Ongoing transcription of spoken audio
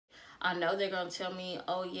I know they're going to tell me,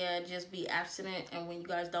 oh yeah, just be abstinent. And when you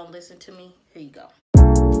guys don't listen to me, here you go.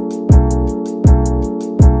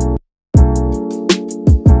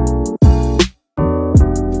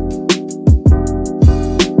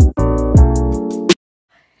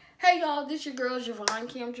 Hey y'all, this your girl Zsavonne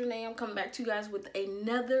Kamdranee. I'm coming back to you guys with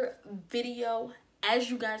another video. As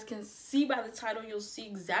you guys can see by the title, you'll see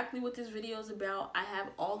exactly what this video is about. I have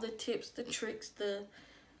all the tips, the tricks,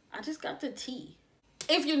 I just got the tea.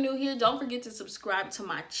 If you're new here, don't forget to subscribe to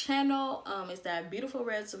my channel. It's that beautiful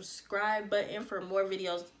red subscribe button for more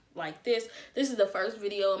videos like this. This is the first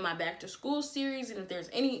video in my back to school series, and if there's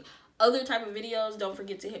any other type of videos, don't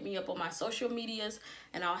forget to hit me up on my social medias,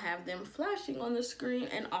 and I'll have them flashing on the screen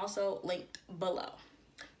and also linked below.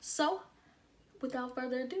 So without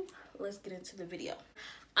further ado, let's get into the video.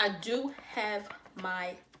 I do have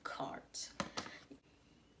my cards.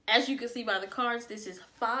 As you can see by the cards, this is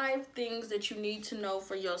 5 things that you need to know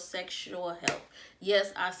for your sexual health.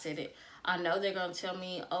 Yes, I said it. I know they're going to tell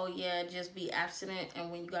me, oh yeah, just be abstinent.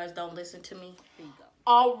 And when you guys don't listen to me, here you go.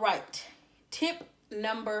 All right. Tip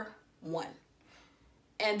number 1.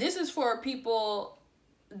 And this is for people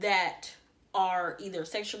that are either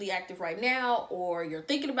sexually active right now or you're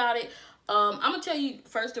thinking about it. I'm going to tell you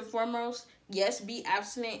first and foremost, yes, be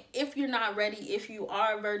abstinent. If you're not ready, if you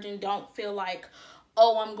are a virgin, don't feel like,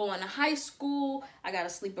 oh, I'm going to high school, I got to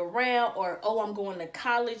sleep around, or, oh, I'm going to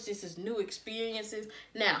college, this is new experiences.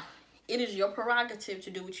 Now, it is your prerogative to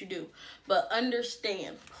do what you do, but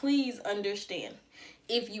understand, please understand,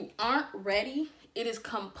 if you aren't ready, it is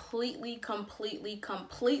completely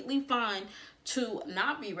fine to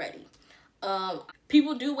not be ready.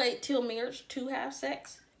 People do wait till marriage to have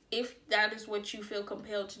sex. If that is what you feel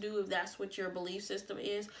compelled to do, if that's what your belief system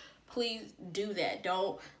is, please do that.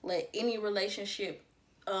 Don't let any relationship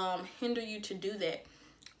hinder you to do that.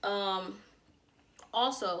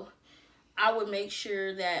 Also, I would make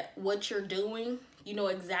sure that what you're doing, you know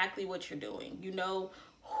exactly what you're doing. You know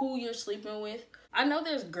who you're sleeping with. I know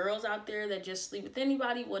there's girls out there that just sleep with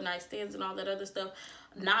anybody, one night stands and all that other stuff.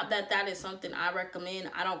 Not that that is something I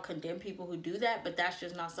recommend. I don't condemn people who do that, but that's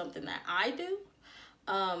just not something that I do.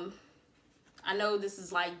 I know this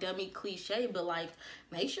is like dummy cliche, but like,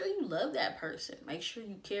 make sure you love that person. Make sure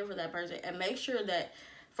you care for that person. And make sure that,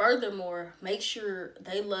 furthermore, make sure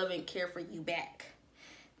they love and care for you back.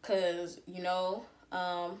 Because, you know,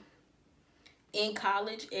 in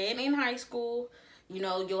college and in high school, you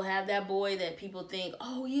know, you'll have that boy that people think,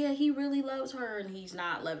 oh yeah, he really loves her, and he's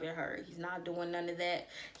not loving her. He's not doing none of that.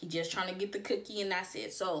 He's just trying to get the cookie and that's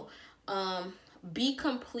it. So, be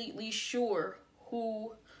completely sure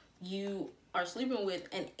who you are sleeping with,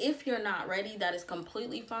 and if you're not ready, that is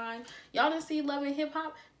completely fine. Y'all didn't see Love and Hip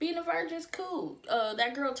Hop? Being a virgin is cool.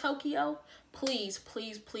 That girl Tokyo, please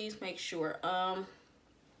make sure.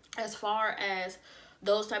 As far as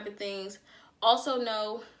those type of things, also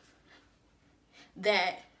know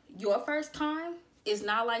that your first time is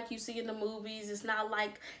not like you see in the movies. It's not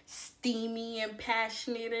like steamy and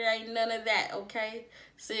passionate. It ain't none of that, okay?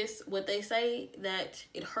 Sis, what they say, that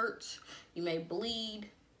it hurts, you may bleed,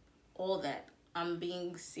 all that. I'm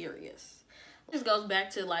being serious. This goes back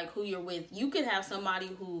to like who you're with. You could have somebody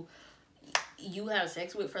who you have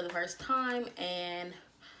sex with for the first time, and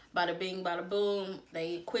bada bing, bada boom,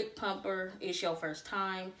 they quick pumper. It's your first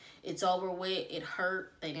time. It's over with. It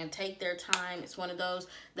hurt. They didn't take their time. It's one of those.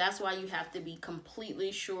 That's why you have to be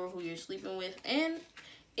completely sure who you're sleeping with. And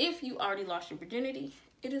if you already lost your virginity,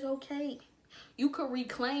 it is okay. You could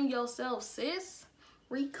reclaim yourself, sis.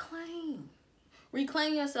 Reclaim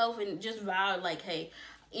yourself and just vow like, hey,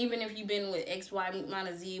 even if you've been with X, Y,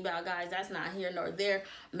 minus Z about guys, that's not here nor there.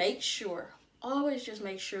 Make sure, always just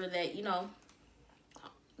make sure that, you know,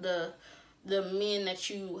 the men that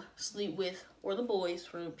you sleep with, or the boys,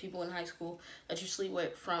 for people in high school, that you sleep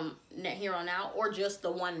with from here on out, or just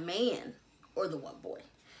the one man or the one boy,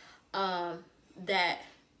 that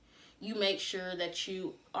you make sure that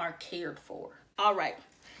you are cared for. All right,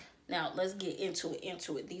 now let's get into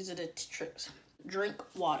it. These are the tricks. Drink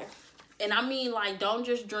water. And I mean, like, don't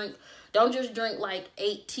just drink like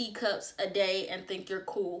 8 teacups a day and think you're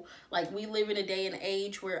cool. Like, we live in a day and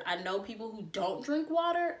age where I know people who don't drink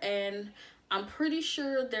water, and I'm pretty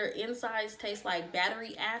sure their insides taste like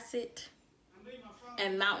battery acid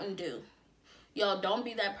and Mountain Dew. Y'all, don't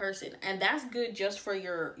be that person. And that's good just for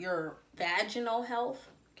your vaginal health.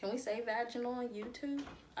 Can we say vaginal on YouTube?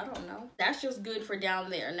 I don't know. That's just good for down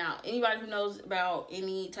there. Now, anybody who knows about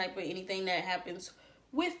any type of anything that happens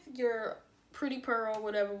with your pretty pearl,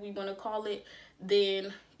 whatever we want to call it,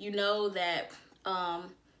 then you know that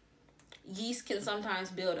yeast can sometimes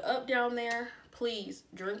build up down there. Please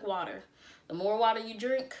drink water. The more water you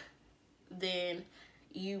drink, then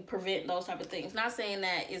you prevent those type of things. Not saying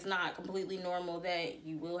that it's not completely normal that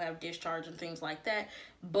you will have discharge and things like that,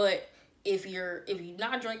 but if you're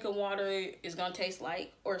not drinking water, it's gonna taste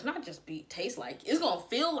like, or it's not just taste like, it's gonna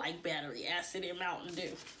feel like battery acid and Mountain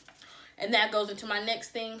Dew. And that goes into my next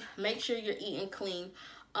thing. Make sure you're eating clean.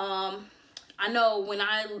 I know when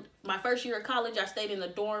my first year of college, I stayed in the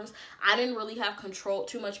dorms. I didn't really have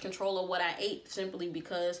too much control of what I ate, simply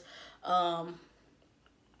because I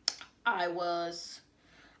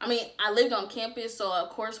lived on campus, so of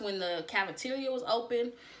course when the cafeteria was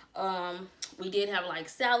open, we did have like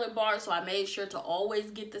salad bars, so I made sure to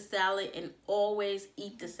always get the salad and always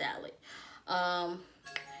eat the salad,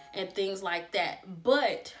 and things like that.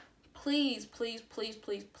 But please, please, please,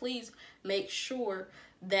 please, please make sure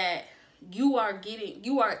that you are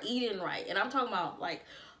eating right. And I'm talking about like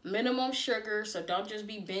minimum sugar, so don't just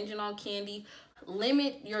be binging on candy.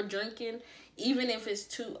 Limit your drinking, even if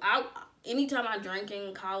it's anytime I drank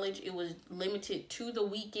in college, it was limited to the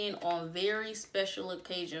weekend on very special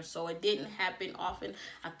occasions. So it didn't happen often.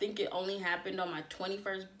 I think it only happened on my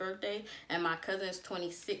 21st birthday and my cousin's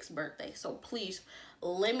 26th birthday. So please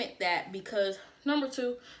limit that, because number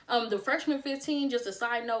two, the freshman 15, just a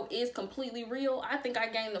side note, is completely real. I think I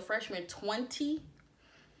gained the freshman 20.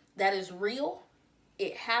 That is real.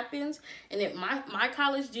 It happens. And my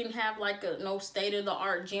college didn't have like no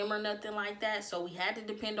state-of-the-art gym or nothing like that, so we had to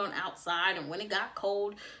depend on outside, and when it got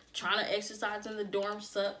cold, trying to exercise in the dorm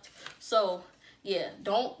sucked. So yeah,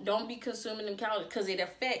 don't be consuming them calories, because it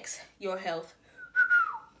affects your health.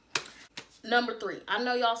 Number three, I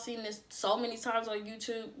know y'all seen this so many times on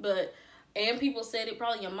YouTube, and people said it,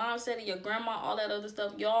 probably your mom said it, your grandma, all that other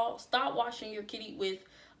stuff. Y'all stop washing your kitty with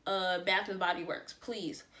Bath and Body Works,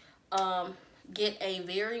 please. Get a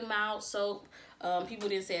very mild soap. People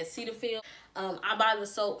didn't say Cetaphil. I buy the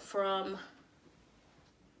soap from,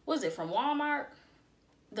 from Walmart?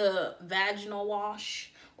 The Vaginal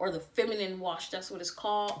wash, or the feminine wash, that's what it's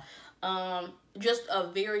called. Just a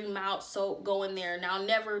very mild soap. Go in there. Now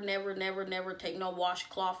never, never, never, never take no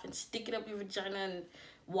washcloth and stick it up your vagina and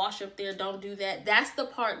wash up there. Don't do that. That's the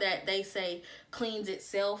part that they say cleans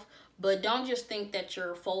itself, but don't just think that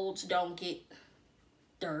your folds don't get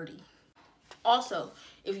dirty. Also,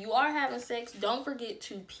 if you are having sex, don't forget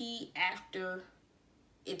to pee after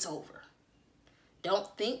it's over.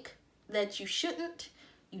 Don't think that you shouldn't.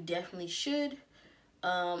 You definitely should.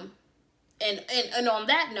 And on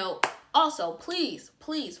that note, also, please,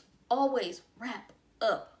 please, always wrap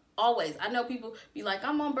up. Always. I know people be like,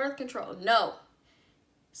 I'm on birth control. No.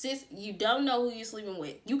 Sis, you don't know who you're sleeping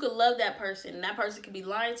with. You could love that person, and that person could be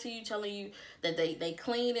lying to you, telling you that they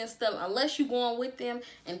clean and stuff. Unless you go on with them,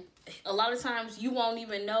 and a lot of times you won't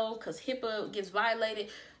even know because HIPAA gets violated.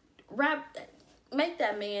 Make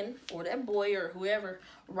that man or that boy or whoever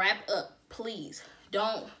wrap up, please.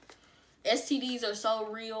 Don't. STDs are so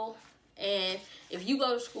real, and if you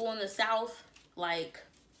go to school in the South,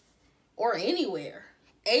 or anywhere,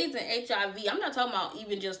 AIDS and HIV, I'm not talking about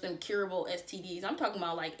even just them curable STDs. I'm talking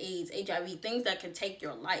about like AIDS, HIV, things that can take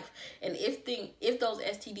your life. And if those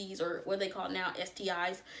STDs, or what they call now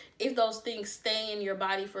STIs, if those things stay in your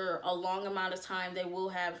body for a long amount of time, they will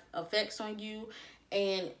have effects on you.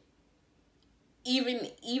 And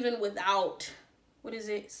even without,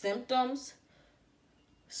 symptoms.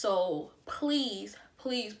 So please,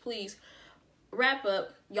 please, please wrap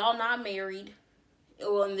up. Y'all not married.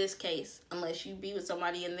 Well, in this case, unless you be with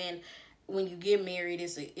somebody, and then when you get married,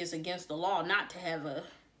 it's against the law not to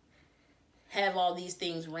have all these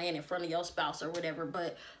things ran in front of your spouse or whatever.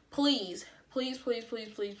 But please, please, please, please,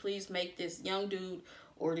 please, please make this young dude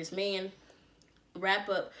or this man wrap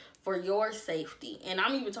up for your safety. And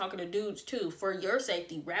I'm even talking to dudes too, for your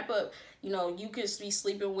safety. Wrap up. You know, you could be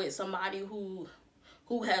sleeping with somebody who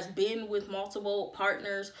has been with multiple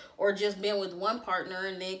partners, or just been with one partner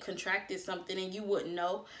and then contracted something and you wouldn't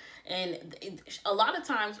know. And a lot of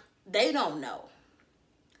times they don't know.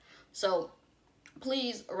 So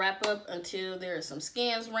please wrap up until there are some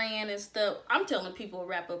scans ran and stuff. I'm telling people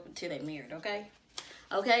wrap up until they married, okay?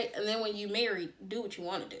 Okay? And then when you married, do what you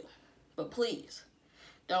want to do. But please,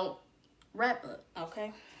 don't wrap up,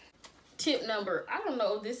 okay? Tip number, I don't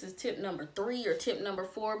know if this is tip number 3 or tip number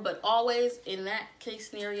 4, but always, in that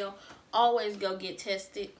case scenario, always go get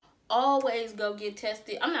tested. Always go get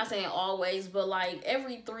tested. I'm not saying always, but like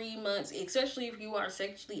every 3 months, especially if you are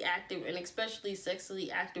sexually active, and especially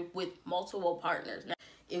sexually active with multiple partners. Now,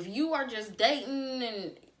 if you are just dating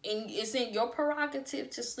and it's in your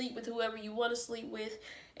prerogative to sleep with whoever you want to sleep with,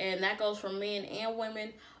 and that goes for men and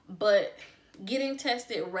women, but getting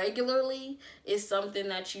tested regularly is something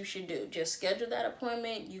that you should do. Just schedule that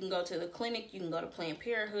appointment. You can go to the clinic, you can go to Planned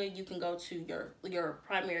Parenthood, you can go to your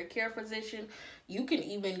primary care physician. You can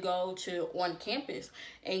even go to on campus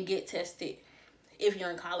and get tested. If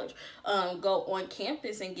you're in college, go on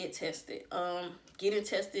campus and get tested. Getting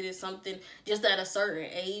tested is something just at a certain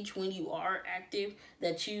age when you are active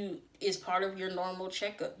that is part of your normal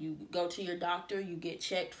checkup. You go to your doctor, you get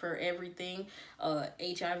checked for everything, HIV,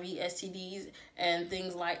 STDs, and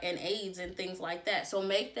things like, and AIDS and things like that. So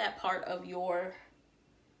make that part of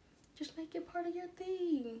just make it part of your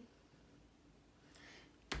thing.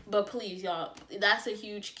 But please, y'all, that's a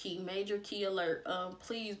huge key, major key alert.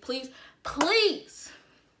 Please, please, please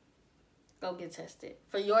go get tested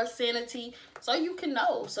for your sanity, so you can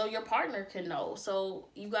know, so your partner can know, so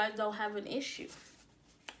you guys don't have an issue.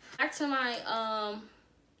 Back to my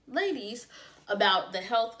ladies about the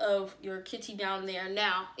health of your kitty down there.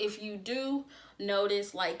 Now, if you do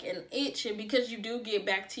notice like an itch, and because you do get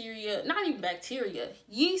bacteria, not even bacteria,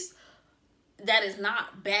 yeast, that is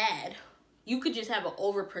not bad. You could just have an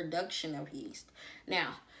overproduction of yeast.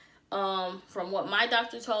 Now, from what my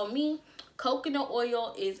doctor told me, coconut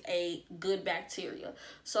oil is a good bacteria.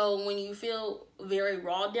 So when you feel very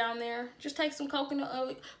raw down there, just take some coconut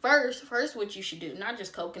oil. First, what you should do, not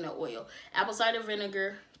just coconut oil, apple cider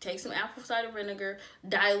vinegar. Take some apple cider vinegar,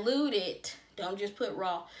 dilute it. Don't just put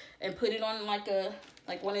raw, and put it on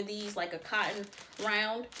like one of these, like a cotton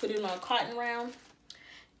round. Put it on a cotton round,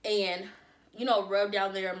 and rub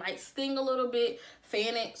down there. It might sting a little bit.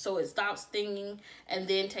 Fan it so it stops stinging, and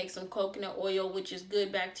then take some coconut oil, which is good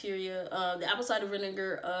bacteria. The apple cider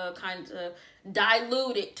vinegar, kind of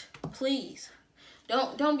dilute it, please.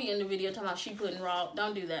 Don't be in the video talking about she putting raw.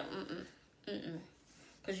 Don't do that.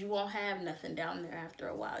 Because you won't have nothing down there after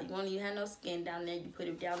a while. You won't even have no skin down there. You put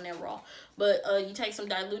it down there raw. But you take some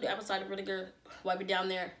diluted apple cider vinegar, wipe it down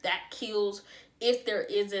there. That kills if there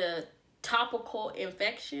is a topical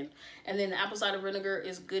infection, and then the apple cider vinegar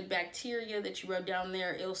is good bacteria that you rub down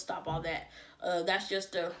there. It'll stop all that. That's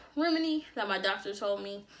just a remedy that my doctor told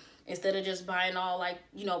me, instead of just buying all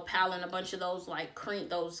piling a bunch of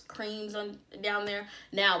those creams on down there.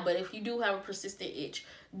 Now, but if you do have a persistent itch,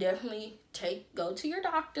 definitely go to your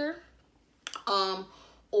doctor.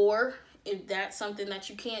 Or if that's something that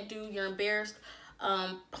you can't do, you're embarrassed,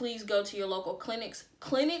 please go to your local clinics.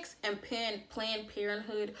 Clinics and Planned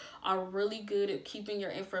Parenthood are really good at keeping your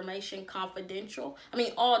information confidential. I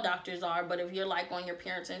mean, all doctors are, but if you're like on your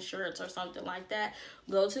parents' insurance or something like that,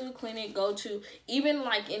 go to the clinic. Go to, even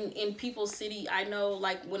like in people's city, I know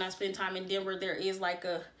like when I spend time in Denver, there is like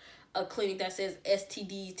a clinic that says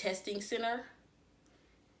STD testing center.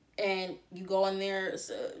 And you go in there,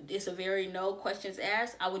 it's a very no questions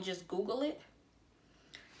asked. I would just Google it.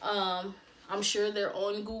 I'm sure they're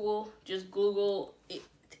on Google. Just Google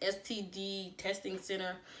STD testing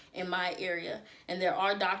center in my area. And there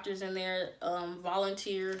are doctors in there,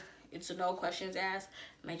 volunteer. It's a no questions asked.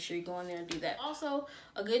 Make sure you go in there and do that. Also,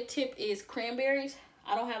 a good tip is cranberries.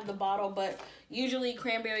 I don't have the bottle, but usually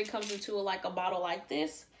cranberry comes into a bottle like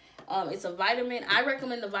this. It's a vitamin. I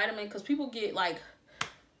recommend the vitamin because people get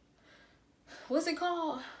what's it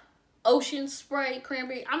called? Ocean spray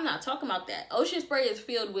cranberry. I'm not talking about that. Ocean spray is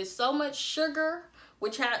filled with so much sugar,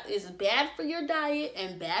 which is bad for your diet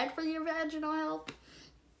and bad for your vaginal health,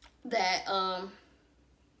 that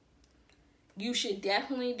you should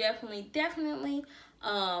definitely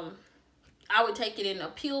I would take it in a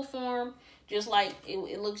pill form, just like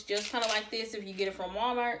it looks just kind of like this if you get it from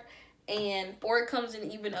Walmart, or it comes in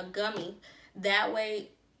even a gummy. That way,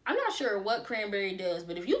 I'm not sure what cranberry does,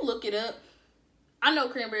 but if you look it up, I know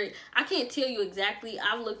cranberry. I can't tell you exactly.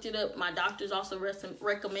 I've looked it up. My doctors also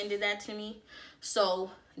recommended that to me.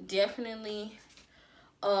 So definitely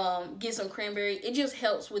get some cranberry. It just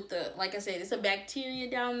helps with like I said, it's a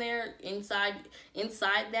bacteria down there inside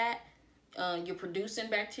that. You're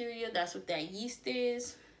producing bacteria. That's what that yeast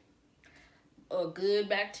is. A good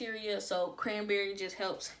bacteria. So cranberry just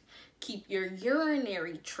helps keep your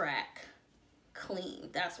urinary tract clean.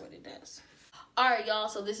 That's what it does. Alright, y'all,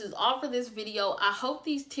 so this is all for this video. I hope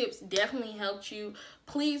these tips definitely helped you.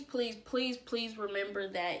 Please remember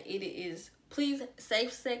that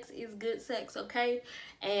safe sex is good sex, okay?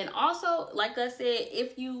 And also, like I said,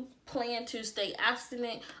 if you plan to stay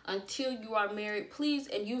abstinent until you are married, please,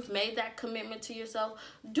 and you've made that commitment to yourself,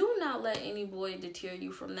 do not let any boy deter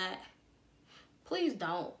you from that. Please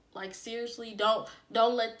don't. Like, seriously,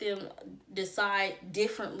 don't let them decide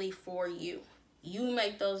differently for you. You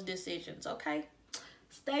make those decisions, okay?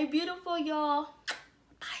 Stay beautiful, y'all.